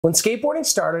When skateboarding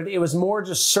started, it was more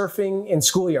just surfing in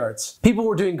schoolyards. People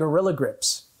were doing gorilla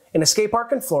grips. In a skate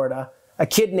park in Florida, a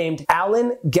kid named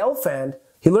Alan Gelfand,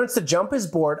 he learns to jump his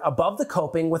board above the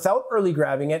coping without early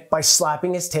grabbing it by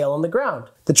slapping his tail on the ground.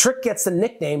 The trick gets the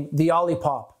nickname the Ollie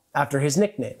Pop, after his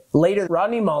nickname. Later,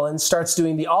 Rodney Mullen starts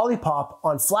doing the Ollie Pop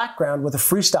on flat ground with a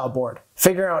freestyle board,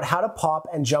 figuring out how to pop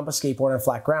and jump a skateboard on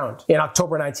flat ground. In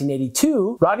October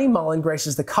 1982, Rodney Mullen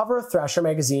graces the cover of Thrasher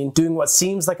magazine doing what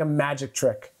seems like a magic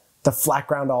trick, the flat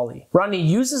ground ollie. Rodney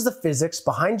uses the physics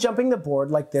behind jumping the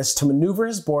board like this to maneuver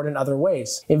his board in other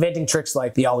ways, inventing tricks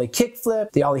like the ollie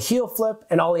kickflip, the ollie heel flip,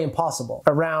 and ollie impossible.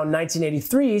 Around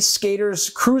 1983, skaters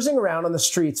cruising around on the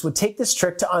streets would take this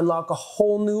trick to unlock a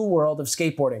whole new world of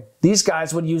skateboarding. These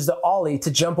guys would use the ollie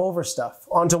to jump over stuff,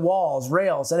 onto walls,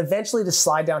 rails, and eventually to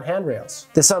slide down handrails.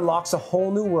 This unlocks a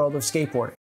whole new world of skateboarding.